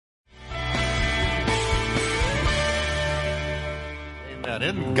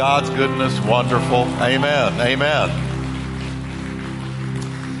Amen. Isn't God's goodness wonderful? Amen. Amen.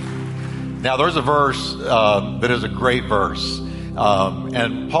 Now, there's a verse that is a great verse.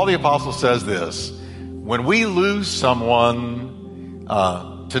 And Paul the Apostle says this: when we lose someone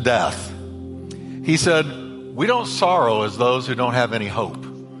to death, he said, we don't sorrow as those who don't have any hope.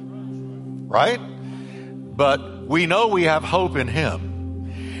 Right? But we know we have hope in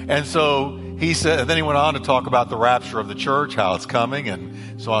him. And so he said, and then he went on to talk about the rapture of the church, how it's coming,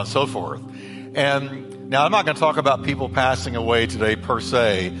 and so on and so forth. And now I'm not going to talk about people passing away today per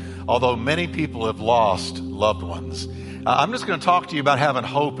se, although many people have lost loved ones. I'm just going to talk to you about having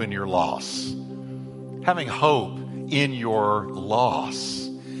hope in your loss. Having hope in your loss.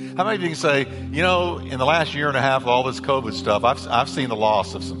 How many of you can say, you know, in the last year and a half of all this COVID stuff, I've seen the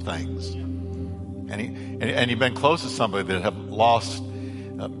loss of some things. And you've been close to somebody that have lost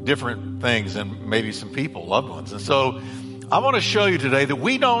different things and maybe some people, loved ones. And so I want to show you today that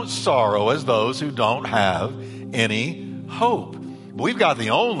we don't sorrow as those who don't have any hope. We've got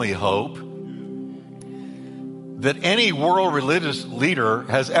the only hope that any world religious leader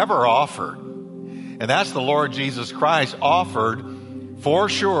has ever offered. And that's the Lord Jesus Christ offered for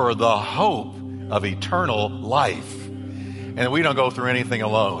sure the hope of eternal life. And we don't go through anything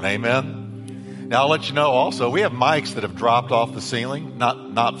alone. Amen. Now, I'll let you know also, we have mics that have dropped off the ceiling,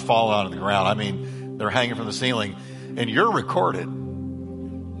 not fallen onto the ground. I mean, they're hanging from the ceiling, and you're recorded.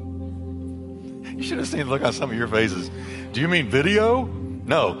 You should have seen the look on some of your faces. Do you mean video?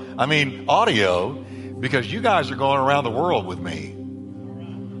 No, I mean audio, because you guys are going around the world with me.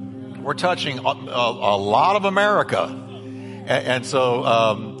 We're touching a lot of America. And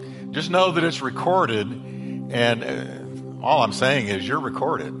so just know that it's recorded, and all I'm saying is you're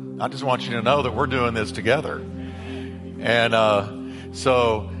recorded. I just want you to know that we're doing this together. And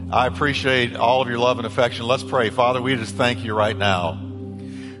so I appreciate all of your love and affection. Let's pray. Father, we just thank you right now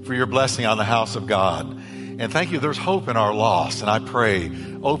for your blessing on the house of God. And thank you, there's hope in our loss. And I pray,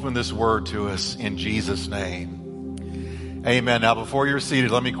 open this word to us in Jesus' name. Amen. Now, before you're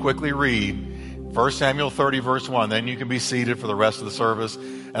seated, let me quickly read 1 Samuel 30, verse 1. Then you can be seated for the rest of the service,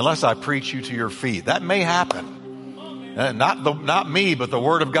 unless I preach you to your feet. That may happen. Not me, but the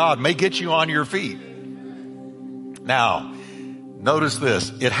Word of God may get you on your feet. Now, notice this.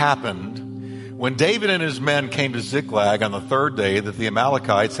 It happened when David and his men came to Ziklag on the third day that the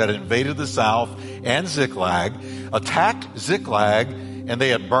Amalekites had invaded the south and Ziklag, attacked Ziklag, and they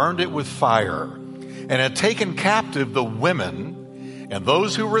had burned it with fire, and had taken captive the women and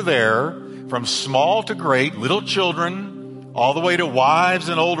those who were there, from small to great, little children, all the way to wives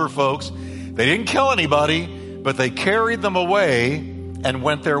and older folks. They didn't kill anybody, but they carried them away and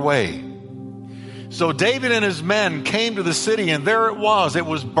went their way. So David and his men came to the city, and there it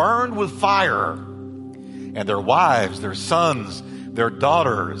was burned with fire. And their wives, their sons, their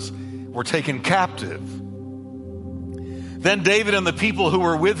daughters were taken captive. Then David and the people who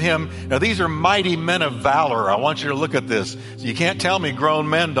were with him, now these are mighty men of valor. I want you to look at this. So you can't tell me grown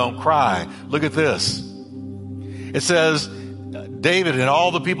men don't cry. Look at this. It says, David and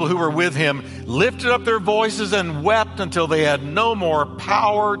all the people who were with him lifted up their voices and wept until they had no more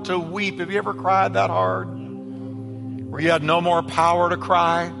power to weep. Have you ever cried that hard? Where you had no more power to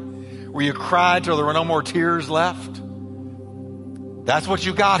cry? Where you cried till there were no more tears left? That's what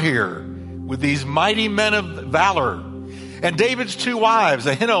you got here with these mighty men of valor. And David's two wives,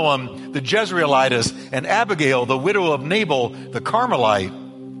 Ahinoam the Jezreelitess and Abigail, the widow of Nabal the Carmelite,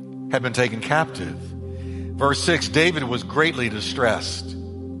 had been taken captive. Verse 6, David was greatly distressed.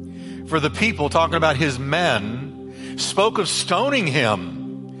 For the people, talking about his men, spoke of stoning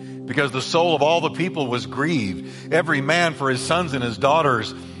him, because the soul of all the people was grieved, every man for his sons and his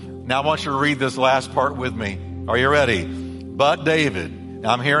daughters. Now I want you to read this last part with me. Are you ready? But David,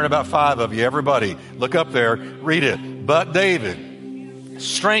 now I'm hearing about 5 of you, everybody, look up there, read it. But David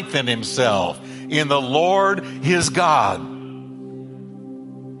strengthened himself in the Lord his God.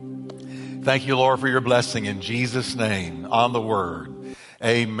 Thank you, Lord, for your blessing in Jesus' name on the word.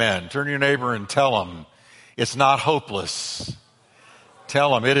 Amen. Turn to your neighbor and tell him it's not hopeless.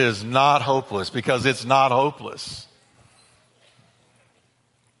 Tell him it is not hopeless, because it's not hopeless.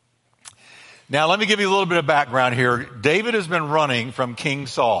 Now, let me give you a little bit of background here. David has been running from King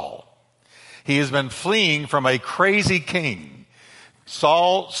Saul. He has been fleeing from a crazy king.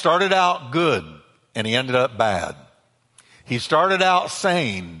 Saul started out good, and he ended up bad. He started out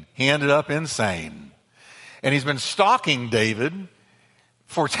sane. He ended up insane. And he's been stalking David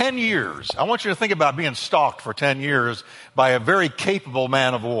for 10 years. I want you to think about being stalked for 10 years by a very capable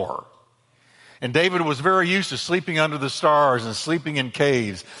man of war. And David was very used to sleeping under the stars and sleeping in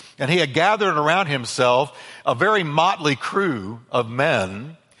caves. And he had gathered around himself a very motley crew of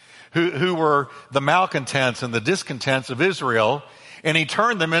men who were the malcontents and the discontents of Israel. And he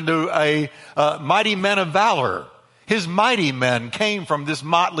turned them into a mighty men of valor. His mighty men came from this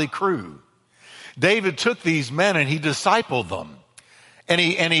motley crew. David took these men and he discipled them. And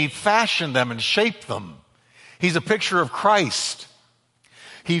he fashioned them and shaped them. He's a picture of Christ.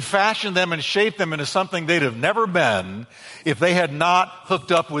 He fashioned them and shaped them into something they'd have never been if they had not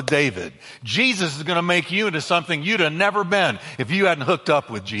hooked up with David. Jesus is going to make you into something you'd have never been if you hadn't hooked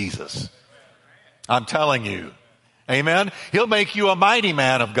up with Jesus. I'm telling you. Amen? He'll make you a mighty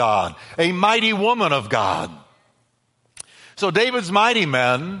man of God, a mighty woman of God. So David's mighty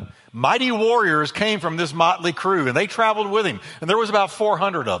men, mighty warriors came from this motley crew, and they traveled with him. And there was about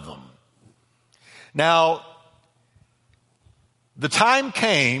 400 of them. Now, the time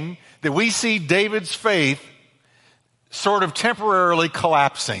came that we see David's faith sort of temporarily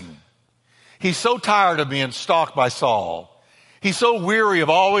collapsing. He's so tired of being stalked by Saul. He's so weary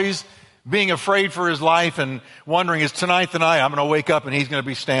of always being afraid for his life and wondering, is tonight the night I'm going to wake up and he's going to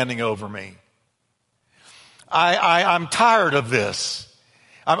be standing over me? I'm tired of this.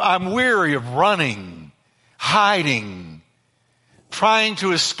 I'm weary of running, hiding, trying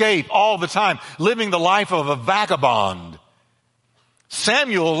to escape all the time, living the life of a vagabond.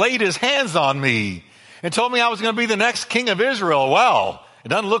 Samuel laid his hands on me and told me I was going to be the next king of Israel. Well, it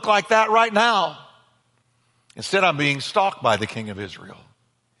doesn't look like that right now. Instead, I'm being stalked by the king of Israel.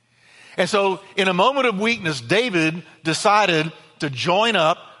 And so, in a moment of weakness, David decided to join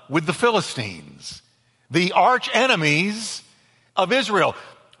up with the Philistines, the arch enemies of Israel,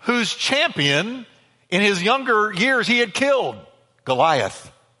 whose champion in his younger years he had killed,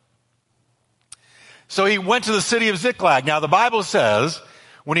 Goliath. So he went to the city of Ziklag. Now the Bible says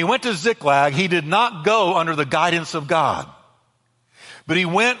when he went to Ziklag, he did not go under the guidance of God, but he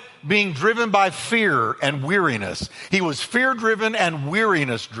went being driven by fear and weariness. He was fear-driven and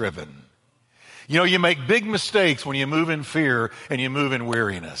weariness-driven. You know, you make big mistakes when you move in fear and you move in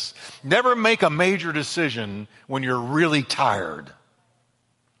weariness. Never make a major decision when you're really tired.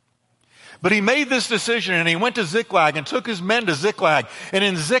 But he made this decision and he went to Ziklag and took his men to Ziklag. And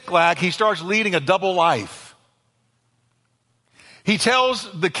in Ziklag, he starts leading a double life. He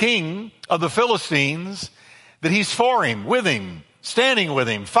tells the king of the Philistines that he's for him, with him, standing with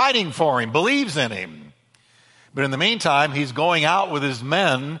him, fighting for him, believes in him. But in the meantime, he's going out with his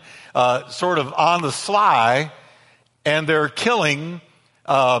men sort of on the sly, and they're killing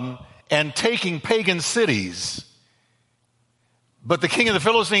and taking pagan cities. But the king of the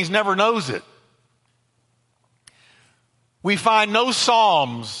Philistines never knows it. We find no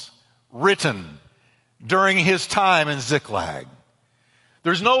psalms written during his time in Ziklag.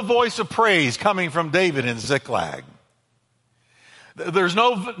 There's no voice of praise coming from David in Ziklag. There's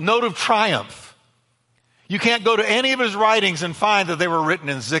no note of triumph. You can't go to any of his writings and find that they were written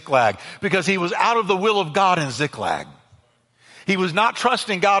in Ziklag, because he was out of the will of God in Ziklag. He was not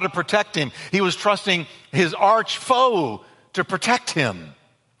trusting God to protect him. He was trusting his arch foe to protect him.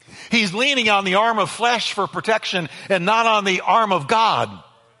 He's leaning on the arm of flesh for protection and not on the arm of God.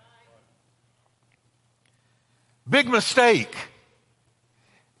 Big mistake.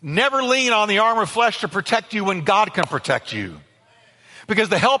 Never lean on the arm of flesh to protect you when God can protect you. Because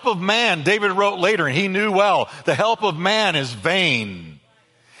the help of man, David wrote later, and he knew well, the help of man is vain.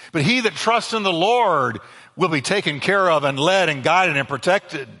 But he that trusts in the Lord will be taken care of and led and guided and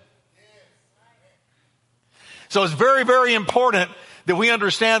protected. So it's very, very important that we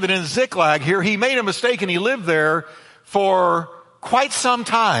understand that in Ziklag here, he made a mistake and he lived there for quite some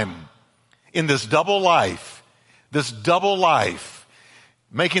time in this double life,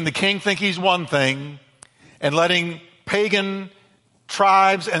 making the king think he's one thing and letting pagan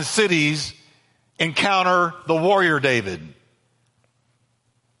tribes and cities encounter the warrior David.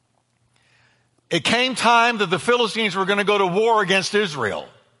 It came time that the Philistines were going to go to war against Israel.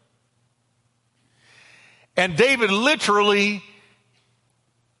 And David literally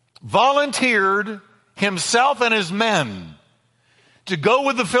volunteered himself and his men to go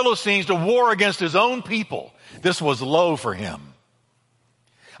with the Philistines to war against his own people. This was low for him.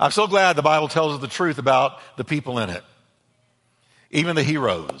 I'm so glad the Bible tells us the truth about the people in it, even the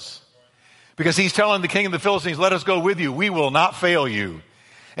heroes. Because he's telling the king of the Philistines, let us go with you. We will not fail you.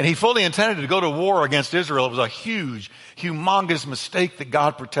 And he fully intended to go to war against Israel. It was a huge, humongous mistake that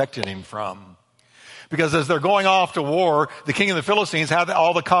God protected him from. Because as they're going off to war, the king of the Philistines had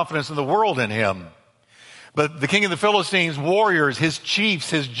all the confidence in the world in him. But the king of the Philistines' warriors, his chiefs,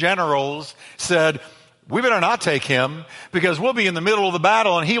 his generals said, we better not take him because we'll be in the middle of the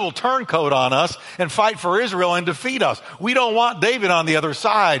battle and he will turncoat on us and fight for Israel and defeat us. We don't want David on the other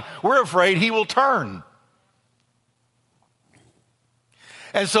side. We're afraid he will turn.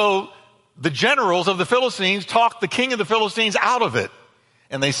 And so the generals of the Philistines talked the king of the Philistines out of it,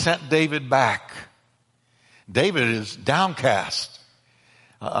 and they sent David back. David is downcast.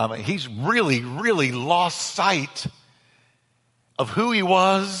 He's really, really lost sight of who he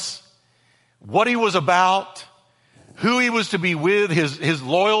was, what he was about, who he was to be with, his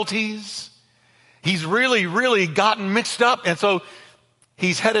loyalties. He's really, really gotten mixed up. And so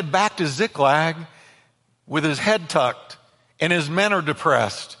he's headed back to Ziklag with his head tucked, and his men are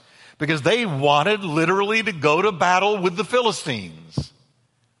depressed because they wanted literally to go to battle with the Philistines.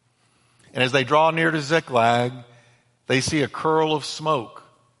 And as they draw near to Ziklag, they see a curl of smoke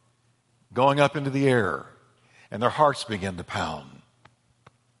going up into the air, and their hearts begin to pound.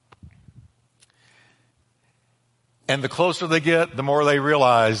 And the closer they get, the more they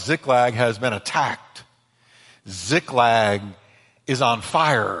realize Ziklag has been attacked. Ziklag is on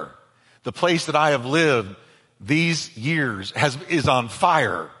fire. The place that I have lived these years is on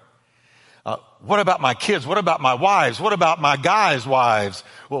fire. What about my kids? What about my wives? What about my guys' wives?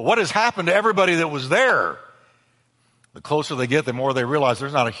 Well, what has happened to everybody that was there? The closer they get, the more they realize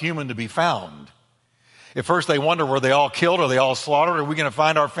there's not a human to be found. At first they wonder, were they all killed? Are they all slaughtered? Are we going to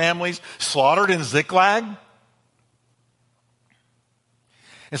find our families slaughtered in Ziklag?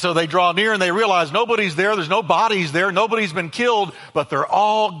 And so they draw near and they realize nobody's there. There's no bodies there. Nobody's been killed, but they're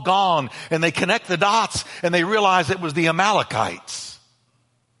all gone. And they connect the dots and they realize it was the Amalekites.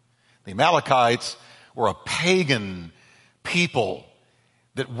 The Amalekites were a pagan people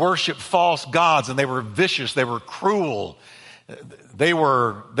that worshiped false gods, and they were vicious. They were cruel. They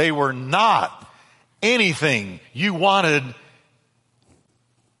were not anything you wanted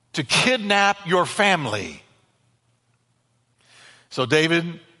to kidnap your family. So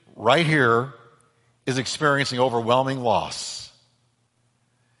David, right here, is experiencing overwhelming loss.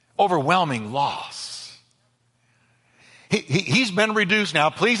 Overwhelming loss. He's been reduced now,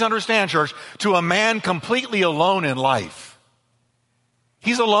 please understand, church, to a man completely alone in life.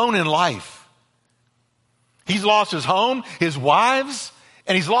 He's alone in life. He's lost his home, his wives,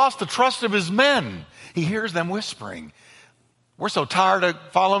 and he's lost the trust of his men. He hears them whispering, "We're so tired of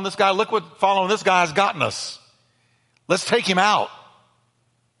following this guy. Look what following this guy has gotten us. Let's take him out."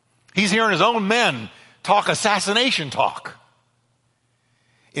 He's hearing his own men talk assassination talk.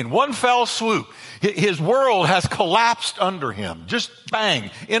 In one fell swoop, his world has collapsed under him. Just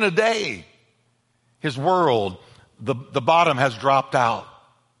bang, in a day. His world, the bottom has dropped out.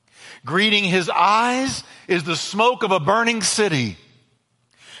 Greeting his eyes is the smoke of a burning city.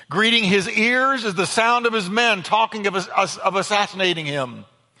 Greeting his ears is the sound of his men talking of assassinating him.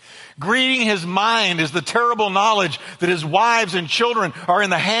 Greeting his mind is the terrible knowledge that his wives and children are in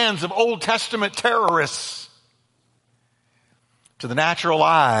the hands of Old Testament terrorists. To the natural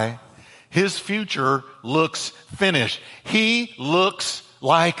eye, his future looks finished. He looks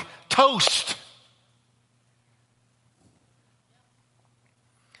like toast.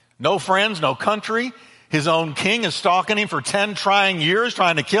 No friends, no country. His own king is stalking him for 10 trying years,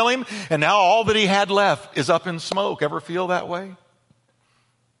 trying to kill him, and now all that he had left is up in smoke. Ever feel that way?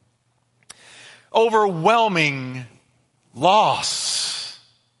 Overwhelming loss.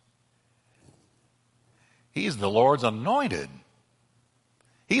 He's the Lord's anointed.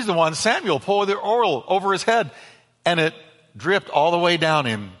 He's the one Samuel poured the oil over his head, and it dripped all the way down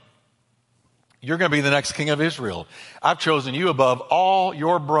him. You're going to be the next king of Israel. I've chosen you above all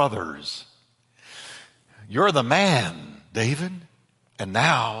your brothers. You're the man, David. And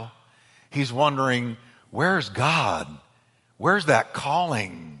now he's wondering, where's God? Where's that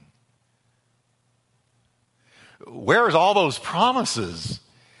calling? Where's all those promises?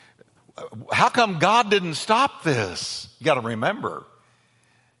 How come God didn't stop this? You got to remember,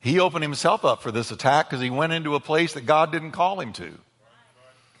 he opened himself up for this attack because he went into a place that God didn't call him to.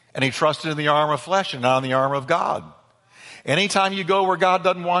 And he trusted in the arm of flesh and not in the arm of God. Anytime you go where God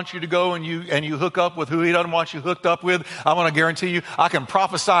doesn't want you to go and you hook up with who he doesn't want you hooked up with, I want to guarantee you, I can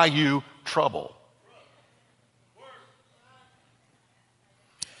prophesy you trouble.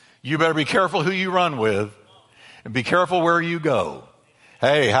 You better be careful who you run with and be careful where you go.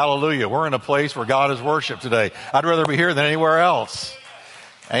 Hey, hallelujah. We're in a place where God is worshiped today. I'd rather be here than anywhere else.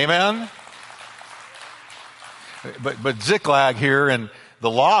 Amen. But Ziklag here and the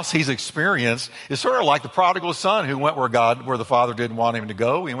loss he's experienced is sort of like the prodigal son who went where the father didn't want him to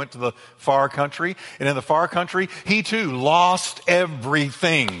go. He went to the far country, and in the far country, he too lost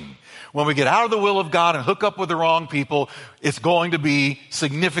everything. When we get out of the will of God and hook up with the wrong people, it's going to be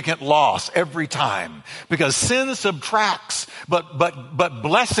significant loss every time. Because sin subtracts, but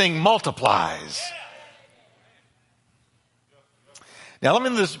blessing multiplies. Now, let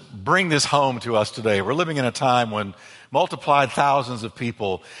me just bring this home to us today. We're living in a time when multiplied thousands of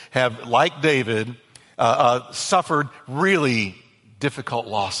people have, like David, suffered really difficult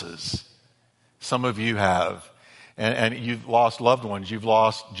losses. Some of you have. And you've lost loved ones. You've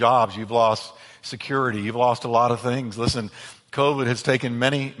lost jobs. You've lost security. You've lost a lot of things. Listen, COVID has taken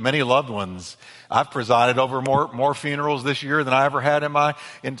many, many loved ones. I've presided over more funerals this year than I ever had in my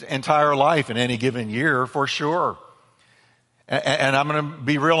entire life in any given year, for sure. And I'm going to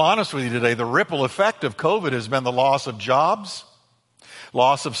be real honest with you today. The ripple effect of COVID has been the loss of jobs,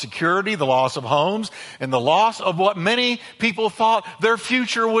 loss of security, the loss of homes, and the loss of what many people thought their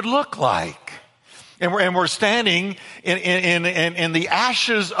future would look like. And we're standing in the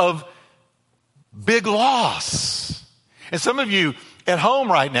ashes of big loss. And some of you at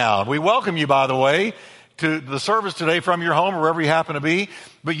home right now, we welcome you, by the way, to the service today from your home or wherever you happen to be,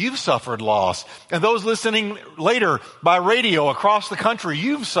 but you've suffered loss. And those listening later by radio across the country,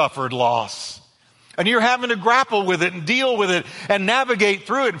 you've suffered loss. And you're having to grapple with it and deal with it and navigate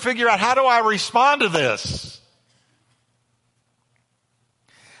through it and figure out, how do I respond to this?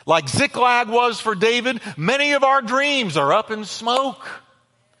 Like Ziklag was for David, many of our dreams are up in smoke.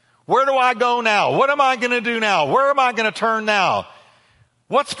 Where do I go now? What am I going to do now? Where am I going to turn now?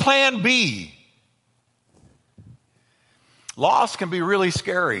 What's plan B? Loss can be really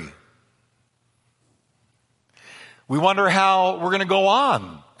scary. We wonder how we're going to go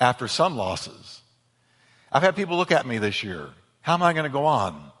on after some losses. I've had people look at me this year. How am I going to go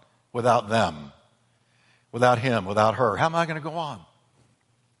on without them? Without him, without her? How am I going to go on?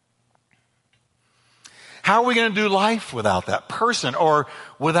 How are we going to do life without that person, or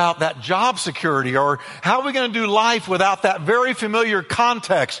without that job security? Or how are we going to do life without that very familiar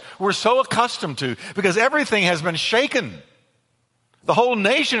context we're so accustomed to? Because everything has been shaken. The whole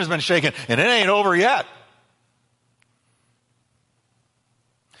nation has been shaken, and it ain't over yet.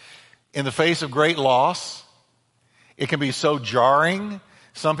 In the face of great loss, it can be so jarring.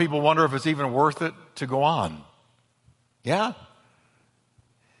 Some people wonder if it's even worth it to go on. Yeah.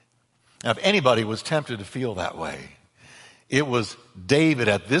 Now, if anybody was tempted to feel that way, it was David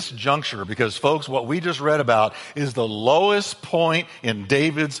at this juncture, because, folks, what we just read about is the lowest point in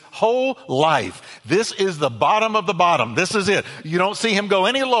David's whole life. This is the bottom of the bottom. This is it. You don't see him go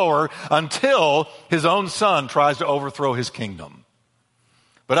any lower until his own son tries to overthrow his kingdom.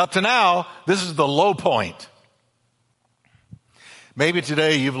 But up to now, this is the low point. Maybe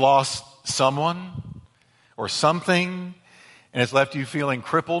today you've lost someone or something, and it's left you feeling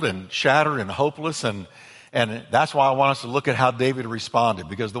crippled and shattered and hopeless. And that's why I want us to look at how David responded,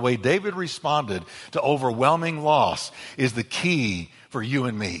 because the way David responded to overwhelming loss is the key for you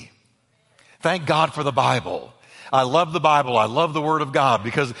and me. Thank God for the Bible. I love the Bible. I love the Word of God,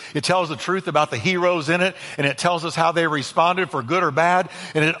 because it tells the truth about the heroes in it, and it tells us how they responded for good or bad.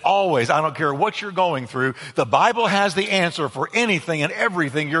 And it always, I don't care what you're going through, the Bible has the answer for anything and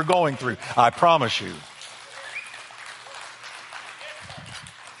everything you're going through. I promise you.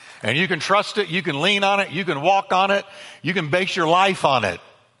 And you can trust it, you can lean on it, you can walk on it, you can base your life on it.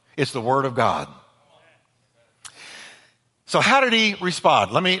 It's the Word of God. So how did he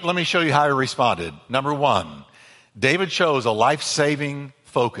respond? Let me show you how he responded. Number one, David chose a life-saving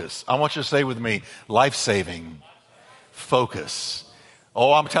focus. I want you to say with me, life-saving focus.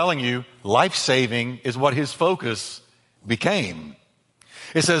 Oh, I'm telling you, life-saving is what his focus became.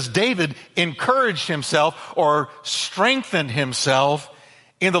 It says David encouraged himself or strengthened himself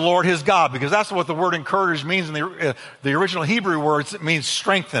in the Lord his God, because that's what the word encourage means in the original Hebrew words. It means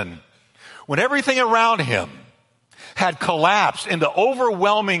strengthen. When everything around him had collapsed into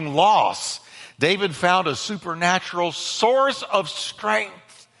overwhelming loss, David found a supernatural source of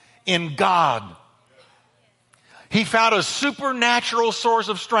strength in God. He found a supernatural source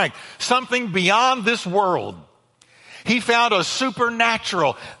of strength, something beyond this world. He found a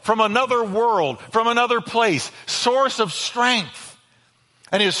supernatural, from another world, from another place, source of strength.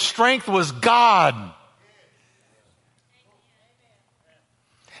 And his strength was God.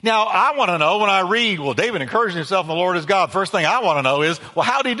 Now, I want to know, when I read, well, David encouraged himself in the Lord his God, first thing I want to know is, well,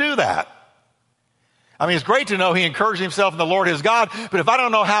 how did he do that? I mean, it's great to know he encouraged himself in the Lord his God, but if I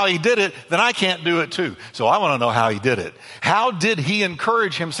don't know how he did it, then I can't do it too. So I want to know how he did it. How did he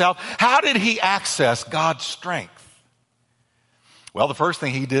encourage himself? How did he access God's strength? Well, the first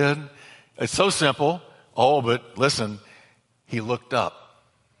thing he did, it's so simple. Oh, but listen, he looked up.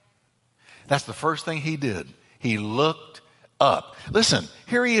 That's the first thing he did. He looked up. Listen,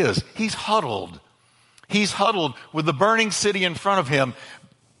 here he is. He's huddled. He's huddled with the burning city in front of him,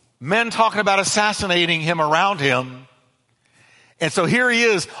 men talking about assassinating him around him. And so here he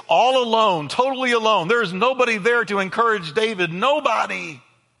is, all alone, totally alone. There's nobody there to encourage David. Nobody.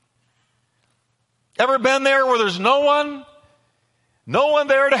 Ever been there where there's no one? No one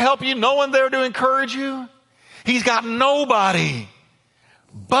there to help you? No one there to encourage you? He's got nobody.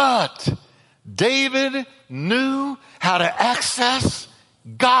 But David knew how to access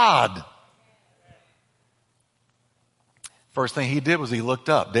God. First thing he did was he looked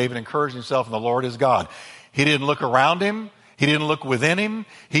up. David encouraged himself in the Lord his God. He didn't look around him. He didn't look within him.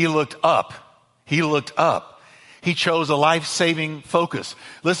 He looked up. He looked up. He chose a life-saving focus.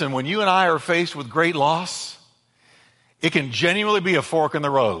 Listen, when you and I are faced with great loss, it can genuinely be a fork in the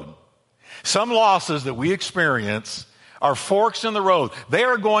road. Some losses that we experience are forks in the road. They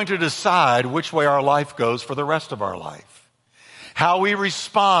are going to decide which way our life goes for the rest of our life. How we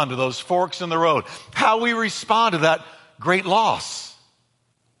respond to those forks in the road. How we respond to that great loss.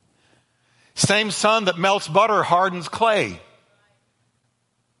 Same sun that melts butter hardens clay.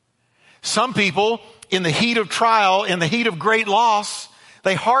 Some people, in the heat of trial, in the heat of great loss,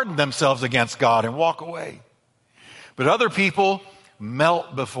 they harden themselves against God and walk away. But other people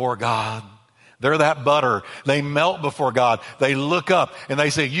melt before God. They're that butter. They melt before God. They look up and they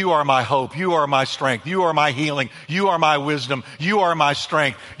say, you are my hope. You are my strength. You are my healing. You are my wisdom. You are my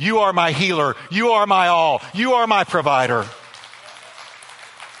strength. You are my healer. You are my all. You are my provider.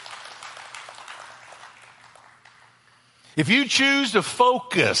 If you choose to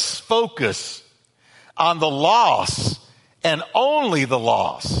focus on the loss and only the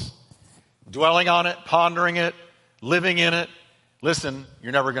loss, dwelling on it, pondering it, living in it, listen,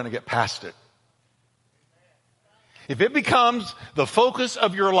 you're never going to get past it. If it becomes the focus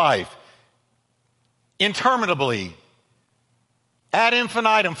of your life, interminably, ad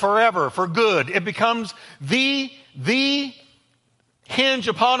infinitum, forever, for good, it becomes the hinge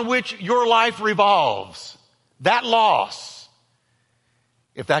upon which your life revolves. That loss,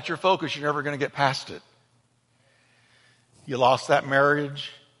 if that's your focus, you're never going to get past it. You lost that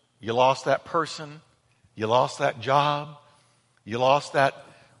marriage. You lost that person. You lost that job. You lost that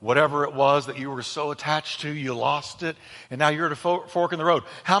whatever it was that you were so attached to. You lost it. And now you're at a fork in the road.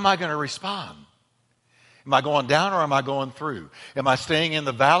 How am I going to respond? Am I going down or am I going through? Am I staying in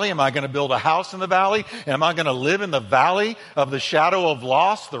the valley? Am I going to build a house in the valley? And am I going to live in the valley of the shadow of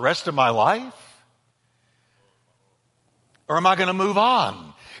loss the rest of my life? Or am I going to move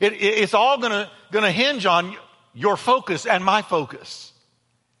on? It's all going to hinge on your focus and my focus.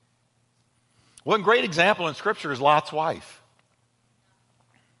 One great example in Scripture is Lot's wife.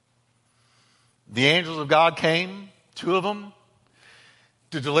 The angels of God came, two of them,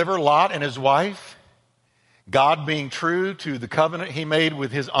 to deliver Lot and his wife. God being true to the covenant he made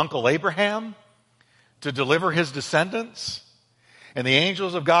with his uncle Abraham to deliver his descendants. And the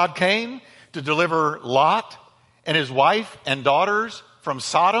angels of God came to deliver Lot and his wife and daughters from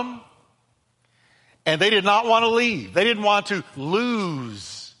Sodom. And they did not want to leave. They didn't want to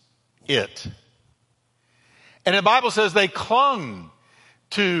lose it. And the Bible says they clung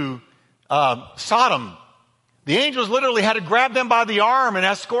to Sodom. The angels literally had to grab them by the arm and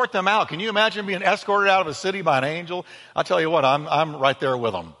escort them out. Can you imagine being escorted out of a city by an angel? I'll tell you what, I'm right there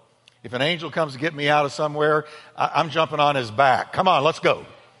with them. If an angel comes to get me out of somewhere, I'm jumping on his back. Come on, let's go.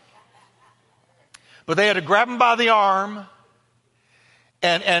 But they had to grab them by the arm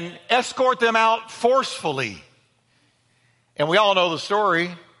and escort them out forcefully. And we all know the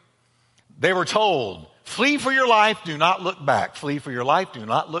story. They were told, flee for your life, do not look back. Flee for your life, do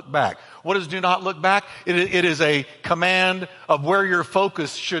not look back. What is do not look back? It is a command of where your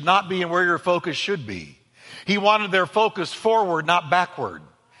focus should not be and where your focus should be. He wanted their focus forward, not backward.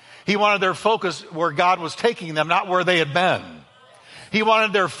 He wanted their focus where God was taking them, not where they had been. He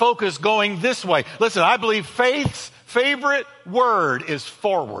wanted their focus going this way. Listen, I believe faith's favorite word is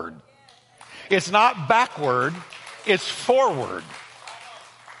forward. It's not backward, it's forward.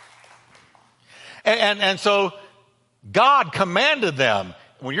 And so God commanded them,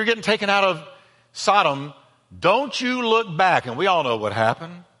 when you're getting taken out of Sodom, don't you look back. And we all know what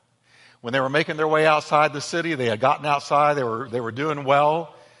happened. When they were making their way outside the city, they had gotten outside, they were doing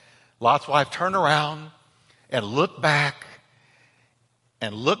well. Lot's wife turned around and looked back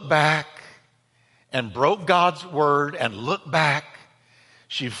and broke God's word and looked back.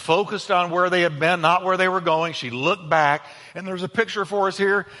 She focused on where they had been, not where they were going. She looked back. And there's a picture for us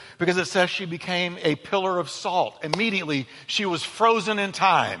here because it says she became a pillar of salt. Immediately, she was frozen in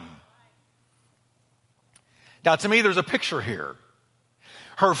time. Now, to me, there's a picture here.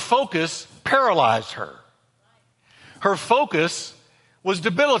 Her focus paralyzed her. Her focus was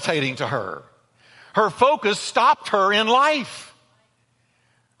debilitating to her. Her focus stopped her in life.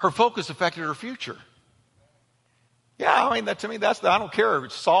 Her focus affected her future. Yeah, I mean, to me, I don't care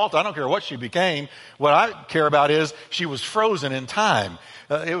salt. I don't care what she became. What I care about is she was frozen in time.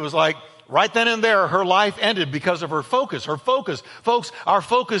 It was like right then and there, her life ended because of her focus. Her focus, folks, our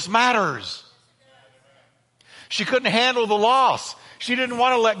focus matters. She couldn't handle the loss. She didn't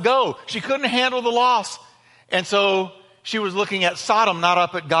want to let go. She couldn't handle the loss. And so she was looking at Sodom, not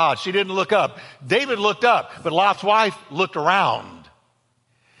up at God. She didn't look up. David looked up, but Lot's wife looked around.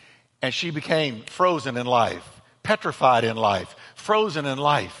 And she became frozen in life, petrified in life, frozen in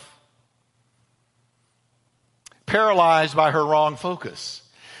life, paralyzed by her wrong focus,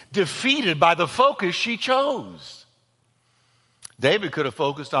 defeated by the focus she chose. David could have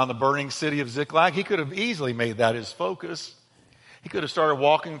focused on the burning city of Ziklag. He could have easily made that his focus. He could have started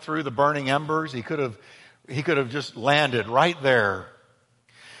walking through the burning embers. He could have just landed right there.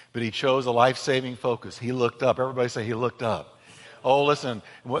 But he chose a life-saving focus. He looked up. Everybody say he looked up. Oh, listen,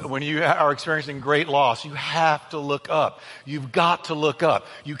 when you are experiencing great loss, you have to look up. You've got to look up.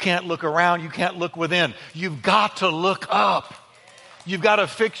 You can't look around. You can't look within. You've got to look up. You've got to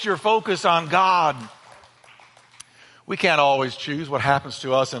fix your focus on God. We can't always choose what happens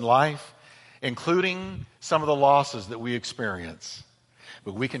to us in life, including some of the losses that we experience.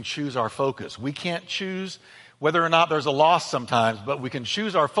 But we can choose our focus. We can't choose whether or not there's a loss sometimes, but we can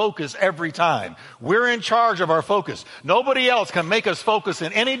choose our focus every time. We're in charge of our focus. Nobody else can make us focus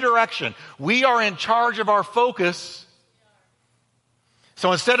in any direction. We are in charge of our focus.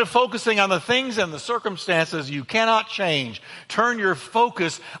 So instead of focusing on the things and the circumstances you cannot change, turn your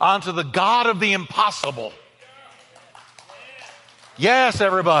focus onto the God of the impossible. Yes,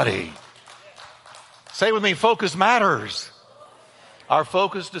 everybody. Say with me, focus matters. Our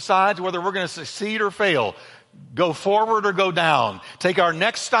focus decides whether we're going to succeed or fail, go forward or go down, take our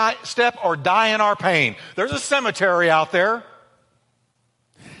next step or die in our pain. There's a cemetery out there,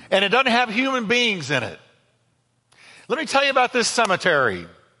 and it doesn't have human beings in it. Let me tell you about this cemetery.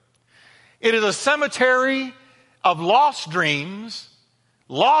 It is a cemetery of lost dreams,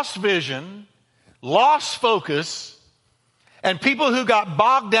 lost vision, lost focus, and people who got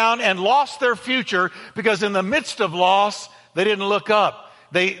bogged down and lost their future because in the midst of loss, they didn't look up.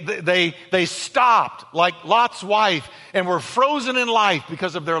 They stopped like Lot's wife and were frozen in life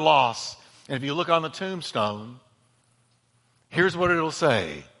because of their loss. And if you look on the tombstone, here's what it'll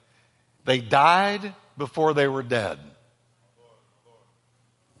say. They died before they were dead.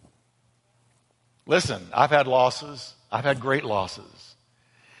 Listen, I've had losses. I've had great losses.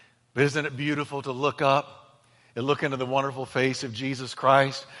 But isn't it beautiful to look up and look into the wonderful face of Jesus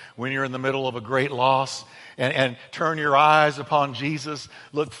Christ when you're in the middle of a great loss and turn your eyes upon Jesus,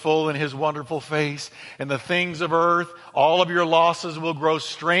 look full in his wonderful face, and the things of earth, all of your losses will grow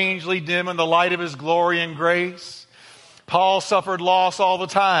strangely dim in the light of his glory and grace. Paul suffered loss all the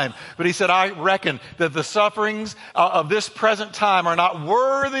time, but he said, I reckon that the sufferings of this present time are not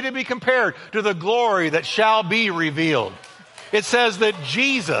worthy to be compared to the glory that shall be revealed. It says that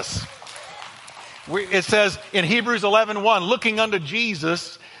Jesus, it says in Hebrews 11:1, looking unto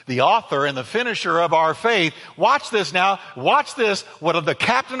Jesus, the author and the finisher of our faith. Watch this now. Watch this. What the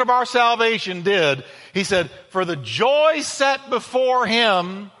captain of our salvation did. He said, for the joy set before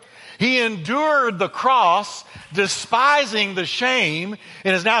him, he endured the cross, despising the shame,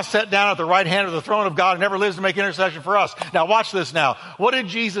 and is now set down at the right hand of the throne of God and never lives to make intercession for us. Now watch this now. What did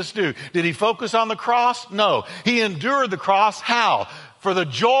Jesus do? Did he focus on the cross? No. He endured the cross. How? For the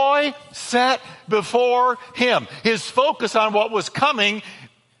joy set before him. His focus on what was coming,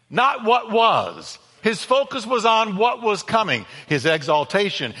 not what was. His focus was on what was coming. His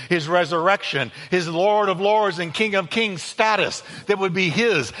exaltation, his resurrection, his Lord of Lords and King of Kings status that would be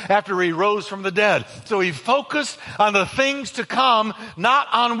his after he rose from the dead. So he focused on the things to come, not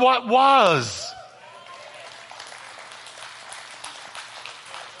on what was.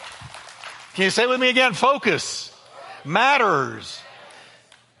 Can you say it with me again? Focus matters.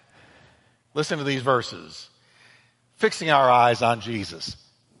 Listen to these verses. Fixing our eyes on Jesus.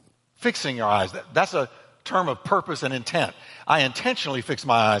 Fixing our eyes. That's a term of purpose and intent. I intentionally fix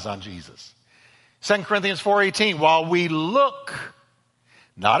my eyes on Jesus. 2 Corinthians 4:18, while we look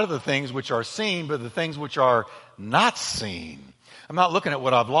not at the things which are seen, but the things which are not seen. I'm not looking at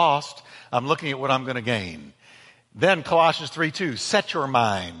what I've lost. I'm looking at what I'm going to gain. Then Colossians 3:2, set your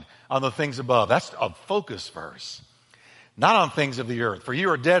mind on the things above. That's a focus verse. Not on things of the earth. For you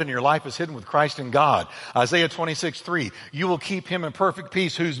are dead and your life is hidden with Christ in God. Isaiah 26:3. You will keep him in perfect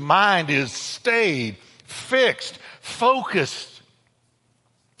peace whose mind is stayed, fixed, focused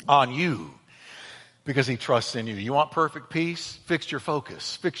on you. because he trusts in you. You want perfect peace? Fix your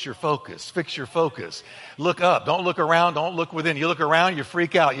focus. Fix your focus. Fix your focus. Look up. Don't look around. Don't look within. You look around, you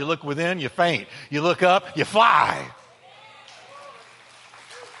freak out. You look within, you faint. You look up, you fly.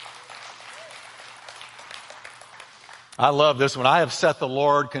 I love this one. I have set the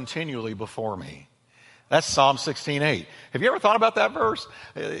Lord continually before me. That's Psalm 16:8. Have you ever thought about that verse?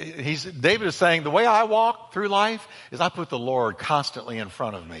 David is saying, the way I walk through life is I put the Lord constantly in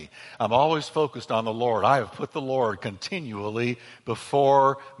front of me. I'm always focused on the Lord. I have put the Lord continually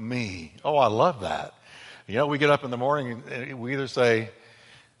before me. Oh, I love that. You know, we get up in the morning and we either say,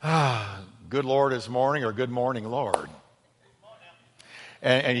 good Lord is morning, or good morning, Lord.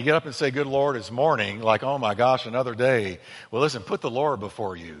 And you get up and say, good Lord, it's morning, like, oh my gosh, another day. Well, listen, put the Lord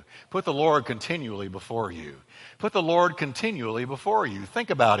before you. Put the Lord continually before you. Put the Lord continually before you. Think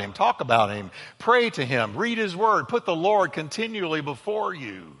about him. Talk about him. Pray to him. Read his word. Put the Lord continually before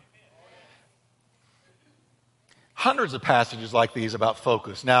you. Hundreds of passages like these about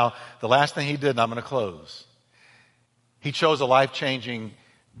focus. Now, the last thing he did, and I'm going to close. He chose a life-changing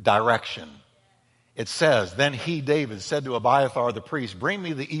direction. It says, then he, David, said to Abiathar the priest, bring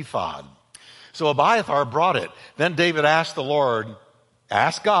me the ephod. So Abiathar brought it. Then David asked the Lord,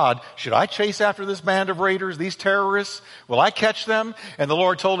 ask God, should I chase after this band of raiders, these terrorists? Will I catch them? And the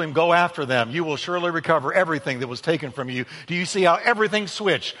Lord told him, go after them. You will surely recover everything that was taken from you. Do you see how everything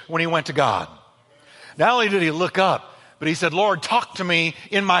switched when he went to God? Not only did he look up, but he said, Lord, talk to me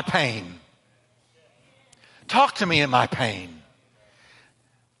in my pain. Talk to me in my pain.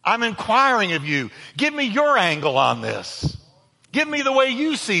 I'm inquiring of you. Give me your angle on this. Give me the way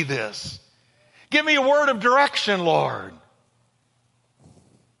you see this. Give me a word of direction, Lord.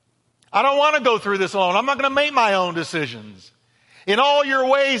 I don't want to go through this alone. I'm not going to make my own decisions. In all your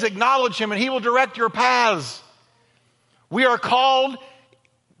ways, acknowledge him, and he will direct your paths. We are called,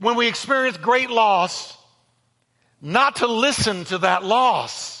 when we experience great loss, not to listen to that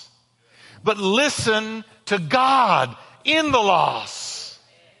loss, but listen to God in the loss.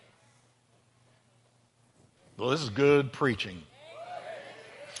 Well, this is good preaching.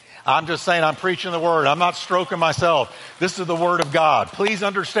 I'm just saying, I'm preaching the word. I'm not stroking myself. This is the word of God. Please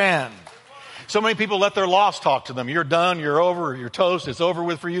understand. So many people let their loss talk to them. You're done. You're over. You're toast. It's over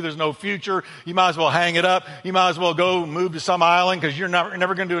with for you. There's no future. You might as well hang it up. You might as well go move to some island because you're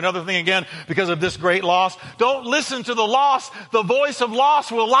never going to do another thing again because of this great loss. Don't listen to the loss. The voice of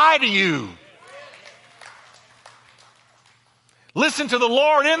loss will lie to you. Listen to the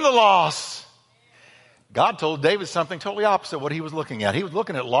Lord in the loss. God told David something totally opposite what he was looking at. He was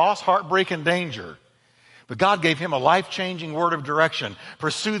looking at loss, heartbreak, and danger. But God gave him a life-changing word of direction.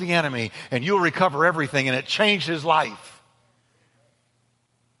 Pursue the enemy, and you'll recover everything. And it changed his life.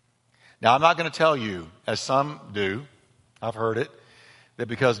 Now, I'm not going to tell you, as some do, I've heard it, that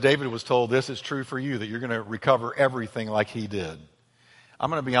because David was told this is true for you, that you're going to recover everything like he did. I'm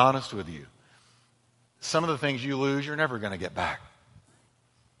going to be honest with you. Some of the things you lose, you're never going to get back.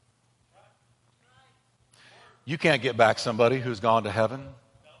 You can't get back somebody who's gone to heaven.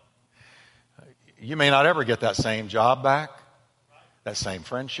 You may not ever get that same job back, that same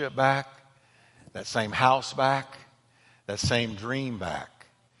friendship back, that same house back, that same dream back.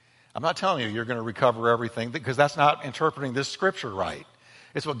 I'm not telling you you're going to recover everything because that's not interpreting this scripture right.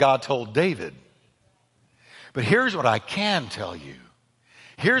 It's what God told David. But here's what I can tell you.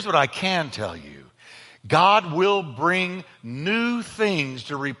 Here's what I can tell you. God will bring new things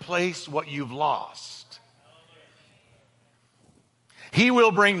to replace what you've lost. He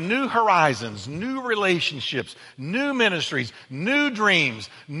will bring new horizons, new relationships, new ministries, new dreams,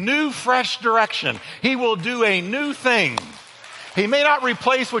 new fresh direction. He will do a new thing. He may not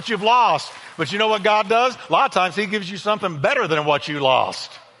replace what you've lost, but you know what God does? A lot of times he gives you something better than what you lost.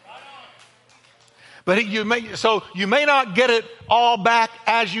 But you may not get it all back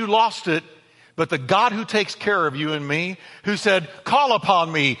as you lost it, but the God who takes care of you and me, who said, call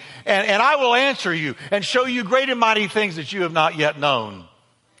upon me, and I will answer you and show you great and mighty things that you have not yet known.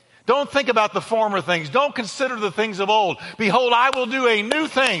 Don't think about the former things. Don't consider the things of old. Behold, I will do a new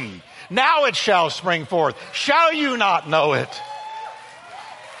thing. Now it shall spring forth. Shall you not know it?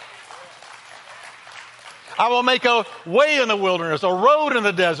 I will make a way in the wilderness, a road in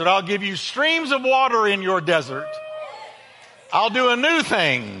the desert. I'll give you streams of water in your desert. I'll do a new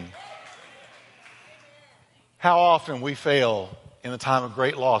thing. How often we fail in the time of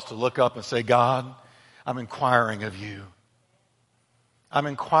great loss to look up and say, God, I'm inquiring of you. I'm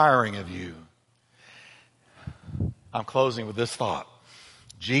inquiring of you. I'm closing with this thought.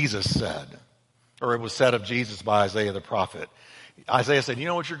 Jesus said, or it was said of Jesus by Isaiah the prophet. Isaiah said, you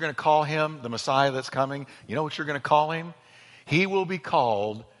know what you're going to call him, the Messiah that's coming? You know what you're going to call him? He will be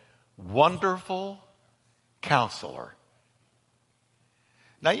called Wonderful Counselor.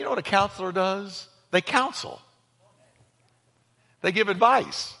 Now, you know what a counselor does? They counsel. They give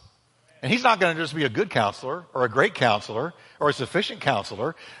advice. And he's not going to just be a good counselor or a great counselor or a sufficient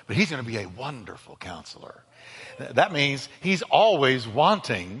counselor, but he's going to be a wonderful counselor. That means he's always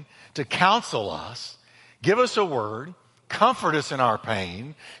wanting to counsel us, give us a word, comfort us in our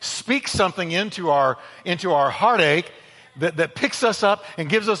pain, speak something into our heartache that picks us up and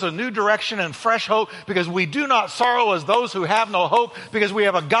gives us a new direction and fresh hope, because we do not sorrow as those who have no hope, because we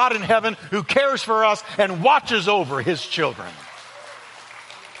have a God in heaven who cares for us and watches over his children.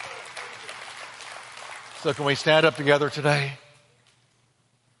 So can we stand up together today?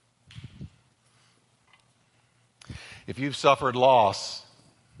 If you've suffered loss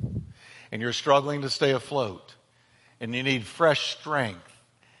and you're struggling to stay afloat and you need fresh strength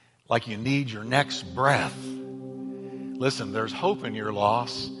like you need your next breath, listen, there's hope in your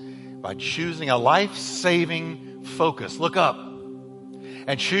loss by choosing a life-saving focus. Look up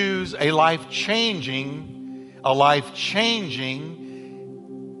and choose a life-changing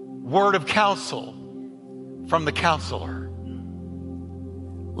word of counsel from the counselor.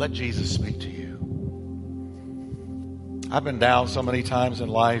 Let Jesus speak to you. I've been down so many times in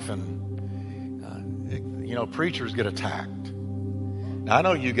life, and preachers get attacked. Now, I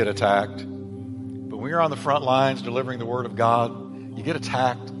know you get attacked, but when you're on the front lines delivering the word of God, you get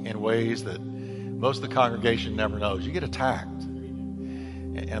attacked in ways that most of the congregation never knows. You get attacked.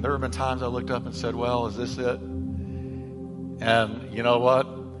 And there have been times I looked up and said, well, is this it? And you know what?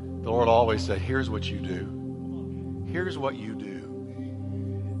 The Lord always said, here's what you do. Here's what you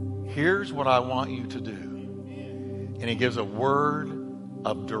do. Here's what I want you to do. And he gives a word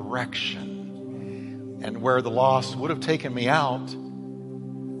of direction. And where the loss would have taken me out,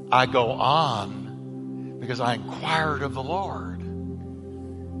 I go on because I inquired of the Lord.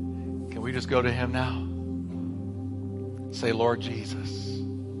 Can we just go to him now? Say, Lord Jesus,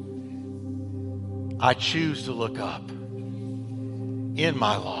 I choose to look up in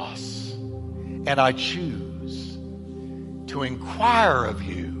my loss, and I choose to inquire of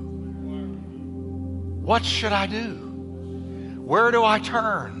you. What should I do? Where do I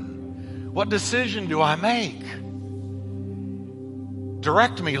turn? What decision do I make?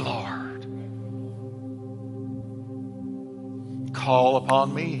 Direct me, Lord. Call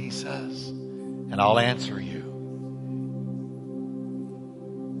upon me, he says, and I'll answer you.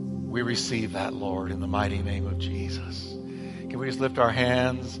 We receive that, Lord, in the mighty name of Jesus. Can we just lift our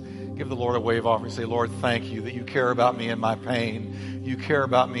hands? Give the Lord a wave offering. Say, Lord, thank you that you care about me in my pain. You care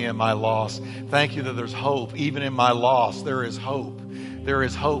about me in my loss. Thank you that there's hope. Even in my loss, there is hope. There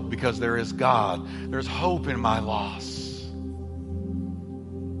is hope because there is God. There's hope in my loss.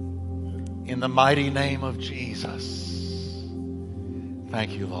 In the mighty name of Jesus.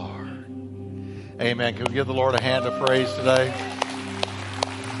 Thank you, Lord. Amen. Can we give the Lord a hand of praise today?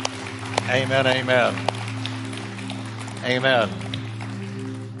 Amen, amen. Amen.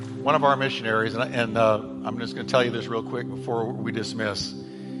 One of our missionaries, and I'm just going to tell you this real quick before we dismiss.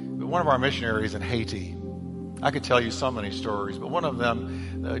 But one of our missionaries in Haiti, I could tell you so many stories, but one of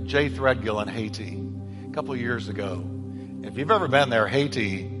them, Jay Threadgill in Haiti, a couple of years ago. If you've ever been there,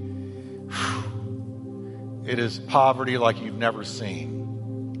 Haiti, it is poverty like you've never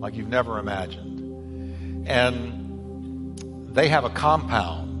seen, like you've never imagined. And they have a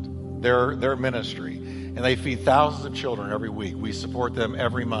compound, their ministry. And they feed thousands of children every week. We support them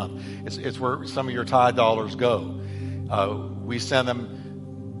every month. It's where some of your tithe dollars go. We send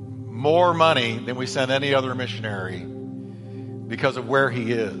them more money than we send any other missionary because of where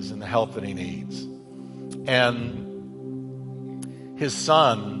he is and the help that he needs. And his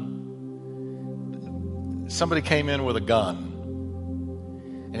son, somebody came in with a gun.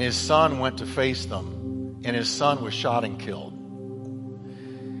 And his son went to face them. And his son was shot and killed.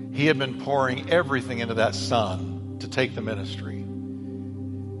 He had been pouring everything into that son to take the ministry.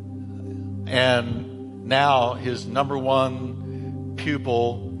 And now his number one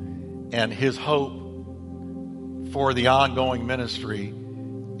pupil and his hope for the ongoing ministry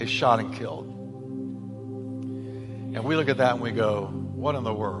is shot and killed. And we look at that and we go, what in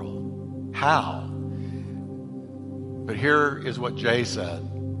the world? How? But here is what Jay said.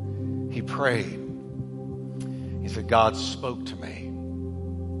 He prayed. He said, God spoke to me.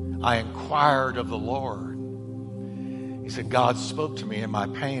 I inquired of the Lord. He said, God spoke to me in my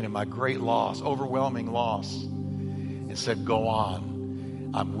pain and my great loss, overwhelming loss, and said, go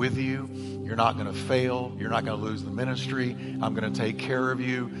on. I'm with you. You're not going to fail. You're not going to lose the ministry. I'm going to take care of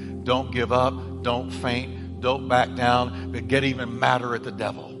you. Don't give up. Don't faint. Don't back down, but get even madder at the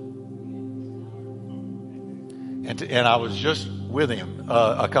devil. And I was just with him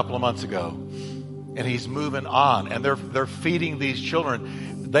a couple of months ago. and he's moving on. And they're feeding these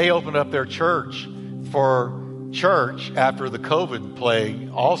children. They opened up their church for church after the COVID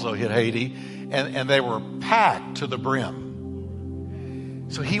plague also hit Haiti, and they were packed to the brim.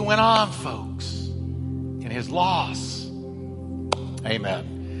 So he went on, folks, in his loss.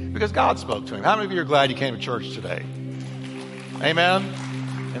 Amen. Because God spoke to him. How many of you are glad you came to church today? Amen.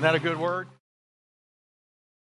 Isn't that a good word?